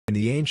In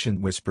the ancient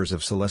whispers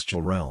of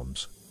celestial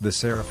realms, the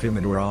Seraphim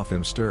and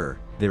Oraphim stir,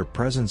 their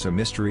presence a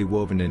mystery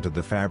woven into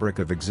the fabric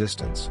of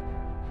existence.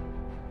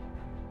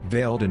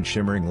 Veiled in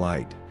shimmering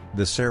light,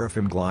 the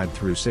Seraphim glide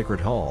through sacred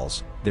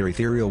halls, their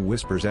ethereal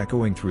whispers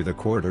echoing through the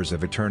corridors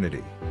of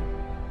eternity.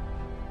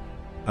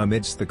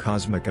 Amidst the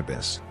cosmic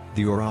abyss,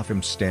 the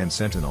Oraphim stand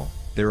sentinel,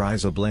 their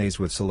eyes ablaze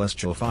with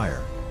celestial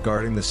fire,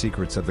 guarding the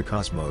secrets of the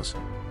cosmos.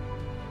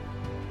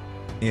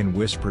 In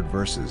whispered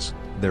verses,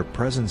 their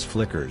presence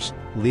flickers,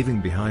 leaving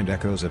behind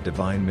echoes of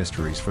divine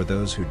mysteries for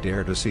those who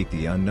dare to seek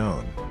the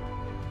unknown.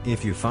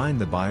 If you find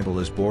the Bible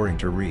is boring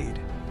to read,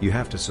 you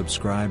have to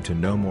subscribe to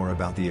know more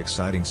about the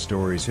exciting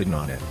stories hidden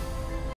on it.